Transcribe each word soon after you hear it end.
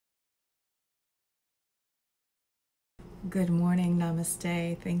Good morning,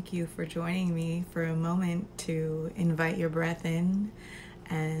 namaste. Thank you for joining me for a moment to invite your breath in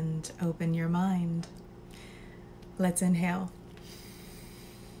and open your mind. Let's inhale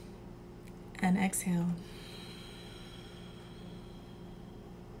and exhale.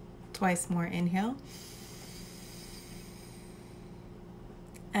 Twice more. Inhale.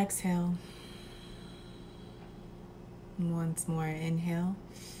 Exhale. Once more. Inhale.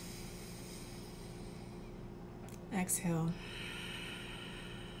 Exhale.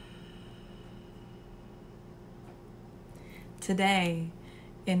 Today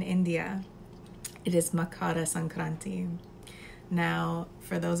in India, it is Makara Sankranti. Now,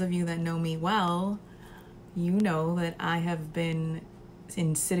 for those of you that know me well, you know that I have been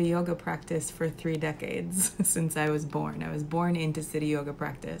in Siddha Yoga practice for 3 decades since I was born. I was born into Siddha Yoga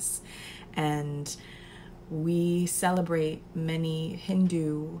practice, and we celebrate many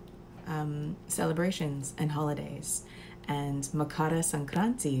Hindu celebrations and holidays, and Makara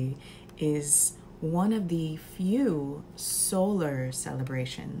Sankranti is one of the few solar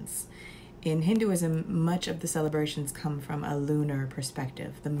celebrations. In Hinduism, much of the celebrations come from a lunar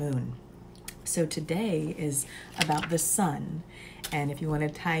perspective, the moon. So today is about the sun, and if you want to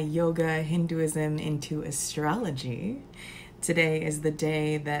tie yoga, Hinduism into astrology, today is the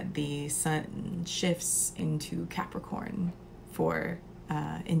day that the sun shifts into Capricorn for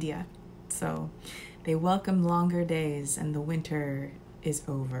India. So they welcome longer days and the winter is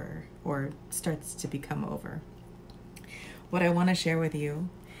over or starts to become over. What I want to share with you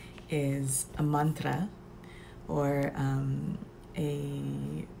is a mantra or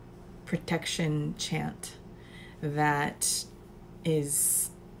a protection chant that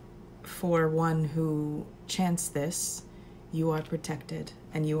is for one who chants this. You are protected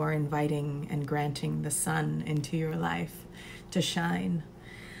and you are inviting and granting the sun into your life to shine.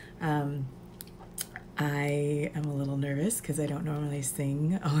 I am a little nervous because I don't normally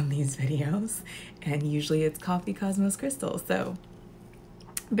sing on these videos, and usually it's Coffee Cosmos Crystal, so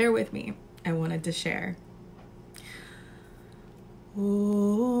bear with me. I wanted to share.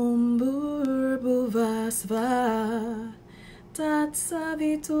 Om Bhur Bhuvaḥ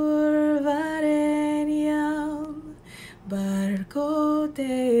Tat-savitur Vareñyaṃ Bhargo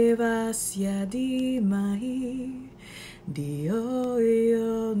Devasya Dheemahi Dhiyo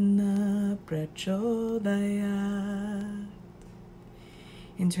Yonaḥ Prachodayāt.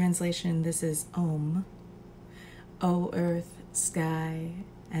 In translation, this is Om, O earth, sky,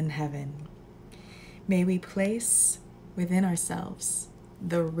 and heaven. May we place within ourselves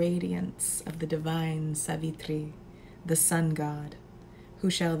the radiance of the divine Savitri, the Sun God, who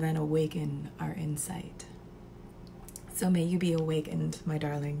shall then awaken our insight. So may you be awakened, my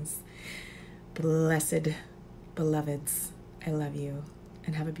darlings. Blessed beloveds, I love you,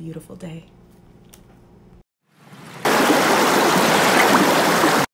 and have a beautiful day.